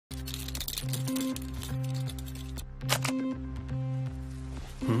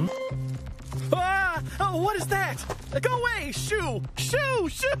Oh, what is that? Go away! Shoo! Shoo!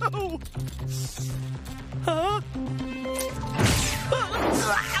 Shoo! Huh?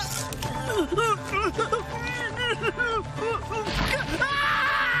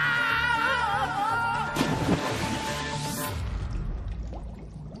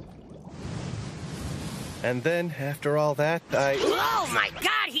 And then, after all that, Oh my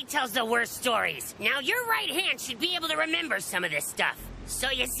God, he tells the worst stories. Now your right hand should be able to remember some of this stuff. So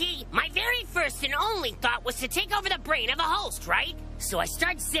you see, my very first and only thought was to take over the brain of a host, right? So I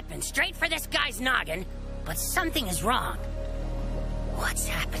start zipping straight for this guy's noggin, but something is wrong. What's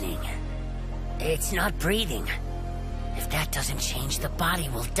happening? It's not breathing. If that doesn't change, the body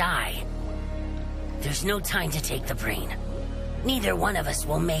will die. There's no time to take the brain. Neither one of us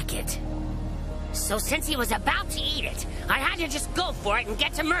will make it. So since he was about to eat it, I had to just go for it and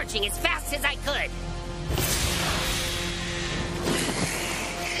get to merging as fast as I could.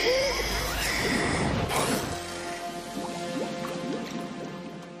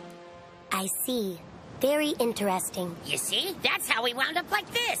 I see. Very interesting. You see? That's how we wound up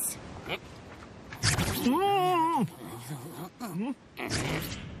like this.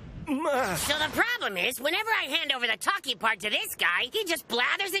 So the problem is, whenever I hand over the talkie part to this guy, he just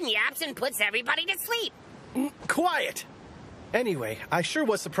blathers and yaps and puts everybody to sleep. quiet! Anyway, I sure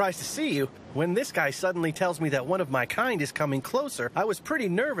was surprised to see you. When this guy suddenly tells me that one of my kind is coming closer, I was pretty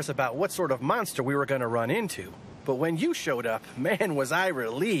nervous about what sort of monster we were gonna run into. But when you showed up, man, was I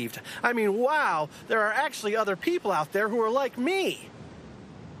relieved. I mean, wow, there are actually other people out there who are like me.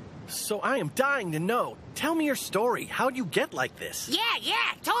 So I am dying to know. Tell me your story. How'd you get like this? Yeah,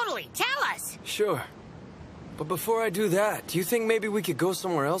 totally. Tell us. Sure. But before I do that, do you think maybe we could go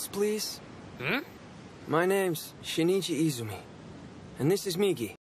somewhere else, please? Hmm? My name's Shinichi Izumi. And this is Migi.